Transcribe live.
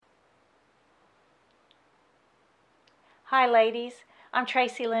Hi, ladies. I'm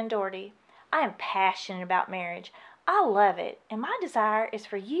Tracy Lynn Doherty. I am passionate about marriage. I love it, and my desire is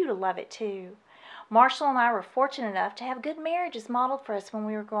for you to love it too. Marshall and I were fortunate enough to have good marriages modeled for us when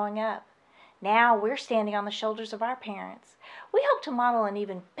we were growing up. Now we're standing on the shoulders of our parents. We hope to model an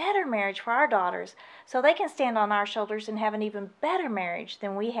even better marriage for our daughters so they can stand on our shoulders and have an even better marriage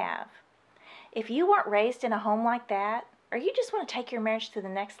than we have. If you weren't raised in a home like that, or you just want to take your marriage to the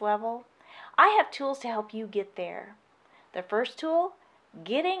next level, I have tools to help you get there. The first tool,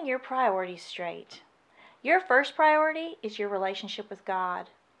 getting your priorities straight. Your first priority is your relationship with God.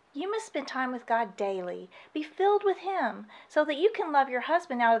 You must spend time with God daily. Be filled with Him so that you can love your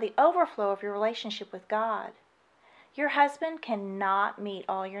husband out of the overflow of your relationship with God. Your husband cannot meet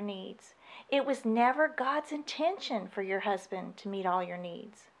all your needs. It was never God's intention for your husband to meet all your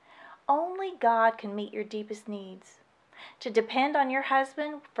needs. Only God can meet your deepest needs. To depend on your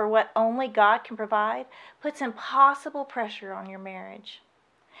husband for what only God can provide puts impossible pressure on your marriage.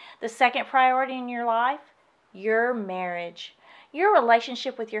 The second priority in your life, your marriage. Your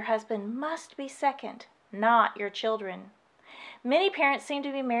relationship with your husband must be second, not your children. Many parents seem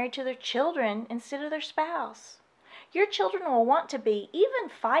to be married to their children instead of their spouse. Your children will want to be,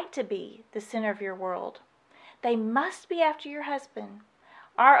 even fight to be, the center of your world. They must be after your husband.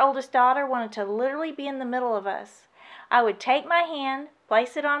 Our oldest daughter wanted to literally be in the middle of us. I would take my hand,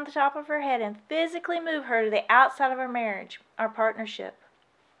 place it on the top of her head, and physically move her to the outside of our marriage, our partnership.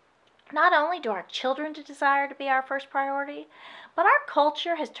 Not only do our children desire to be our first priority, but our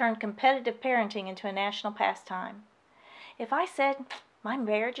culture has turned competitive parenting into a national pastime. If I said, my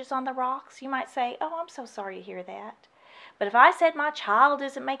marriage is on the rocks, you might say, oh, I'm so sorry to hear that. But if I said my child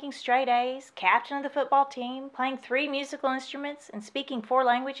isn't making straight A's, captain of the football team, playing 3 musical instruments, and speaking 4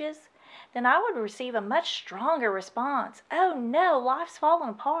 languages, then I would receive a much stronger response. Oh no, life's fallen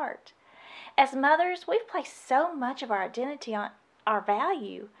apart. As mothers, we've placed so much of our identity on our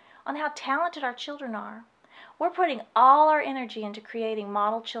value, on how talented our children are. We're putting all our energy into creating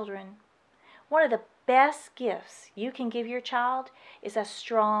model children. One of the best gifts you can give your child is a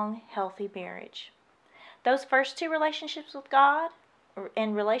strong, healthy marriage. Those first 2 relationships with God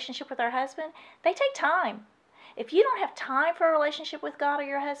and relationship with our husband, they take time. If you don't have time for a relationship with God or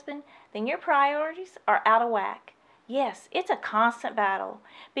your husband, then your priorities are out of whack. Yes, it's a constant battle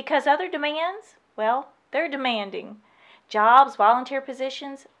because other demands, well, they're demanding. Jobs, volunteer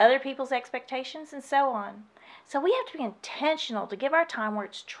positions, other people's expectations, and so on. So we have to be intentional to give our time where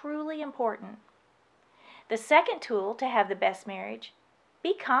it's truly important. The second tool to have the best marriage,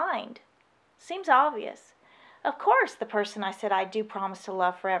 be kind. Seems obvious. Of course, the person I said I do promise to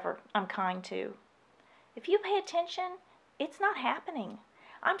love forever, I'm kind to. If you pay attention, it's not happening.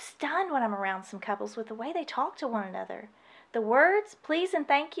 I'm stunned when I'm around some couples with the way they talk to one another. The words, please and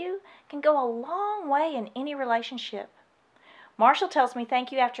thank you, can go a long way in any relationship. Marshall tells me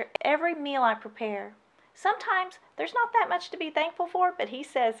thank you after every meal I prepare. Sometimes there's not that much to be thankful for, but he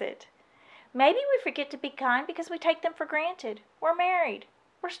says it. Maybe we forget to be kind because we take them for granted. We're married.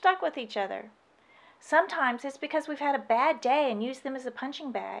 We're stuck with each other. Sometimes it's because we've had a bad day and used them as a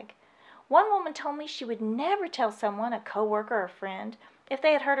punching bag. One woman told me she would never tell someone, a coworker or a friend, if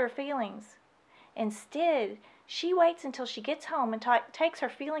they had hurt her feelings. Instead, she waits until she gets home and takes her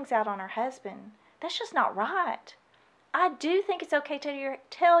feelings out on her husband. That's just not right. I do think it's okay to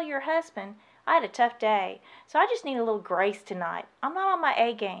tell your husband, I had a tough day, so I just need a little grace tonight. I'm not on my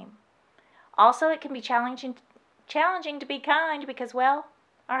A game. Also, it can be challenging to be kind because, well,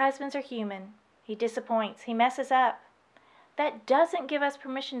 our husbands are human. He disappoints. He messes up. That doesn't give us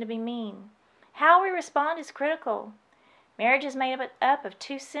permission to be mean. How we respond is critical. Marriage is made up of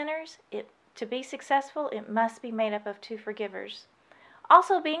 2 sinners. To be successful, it must be made up of 2 forgivers.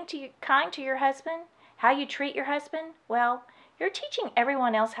 Also, being kind to your husband, how you treat your husband, well, you're teaching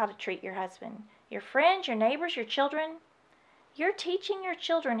everyone else how to treat your husband. Your friends, your neighbors, your children. You're teaching your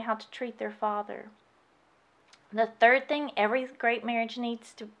children how to treat their father. The third thing every great marriage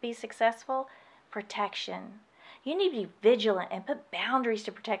needs to be successful, protection. You need to be vigilant and put boundaries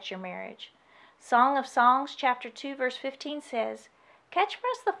to protect your marriage. Song of Songs, chapter 2, verse 15 says, catch for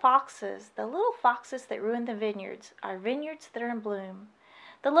us the foxes, the little foxes that ruin the vineyards, our vineyards that are in bloom.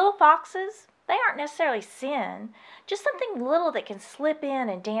 The little foxes, they aren't necessarily sin, just something little that can slip in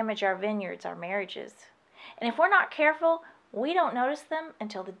and damage our vineyards, our marriages. And if we're not careful, we don't notice them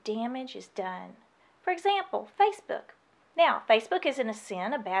until the damage is done. For example, Facebook. Now, Facebook isn't a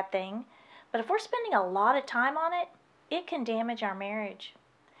sin, a bad thing, but if we're spending a lot of time on it, it can damage our marriage.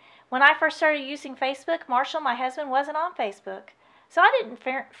 When I first started using Facebook, Marshall, my husband, wasn't on Facebook, so I didn't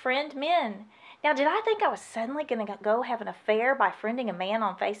friend men. Now, did I think I was suddenly going to go have an affair by friending a man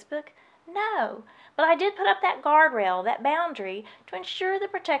on Facebook? No, but I did put up that guardrail, that boundary, to ensure the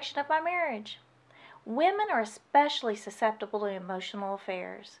protection of my marriage. Women are especially susceptible to emotional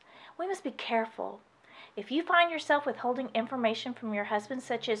affairs. We must be careful. If you find yourself withholding information from your husband,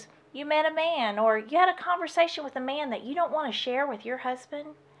 such as you met a man or you had a conversation with a man that you don't want to share with your husband,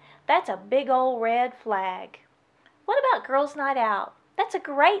 that's a big old red flag. What about girls' night out? That's a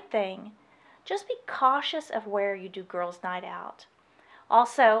great thing. Just be cautious of where you do girls' night out.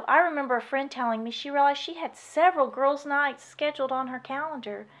 Also, I remember a friend telling me she realized she had several girls' nights scheduled on her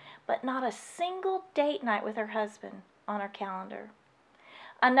calendar, but not a single date night with her husband on her calendar.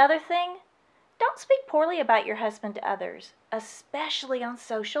 Another thing, don't speak poorly about your husband to others, especially on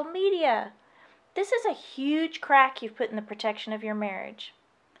social media. This is a huge crack you've put in the protection of your marriage.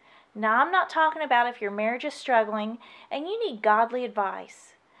 Now, I'm not talking about if your marriage is struggling and you need godly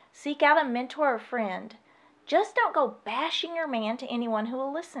advice. Seek out a mentor or friend. Just don't go bashing your man to anyone who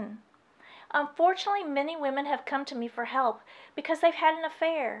will listen. Unfortunately, many women have come to me for help because they've had an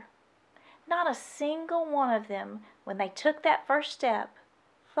affair. Not a single one of them, when they took that first step,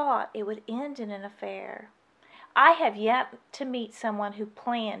 thought it would end in an affair. I have yet to meet someone who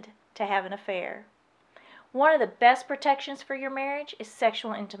planned to have an affair. One of the best protections for your marriage is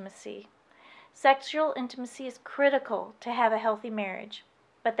sexual intimacy. Sexual intimacy is critical to have a healthy marriage,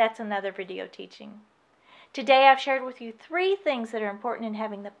 but that's another video teaching. Today I've shared with you 3 things that are important in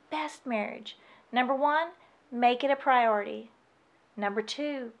having the best marriage. Number 1, make it a priority. Number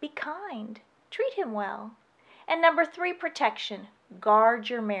 2, be kind. Treat him well. And number 3, protection. Guard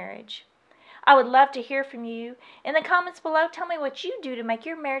your marriage. I would love to hear from you. In the comments below, tell me what you do to make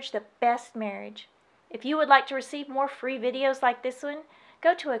your marriage the best marriage. If you would like to receive more free videos like this one,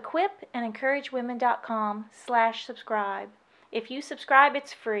 go to equipandencouragewomen.com/subscribe. If you subscribe,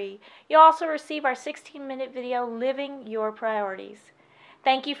 it's free. You'll also receive our 16-minute video, Living Your Priorities.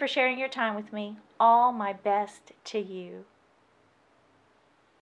 Thank you for sharing your time with me. All my best to you.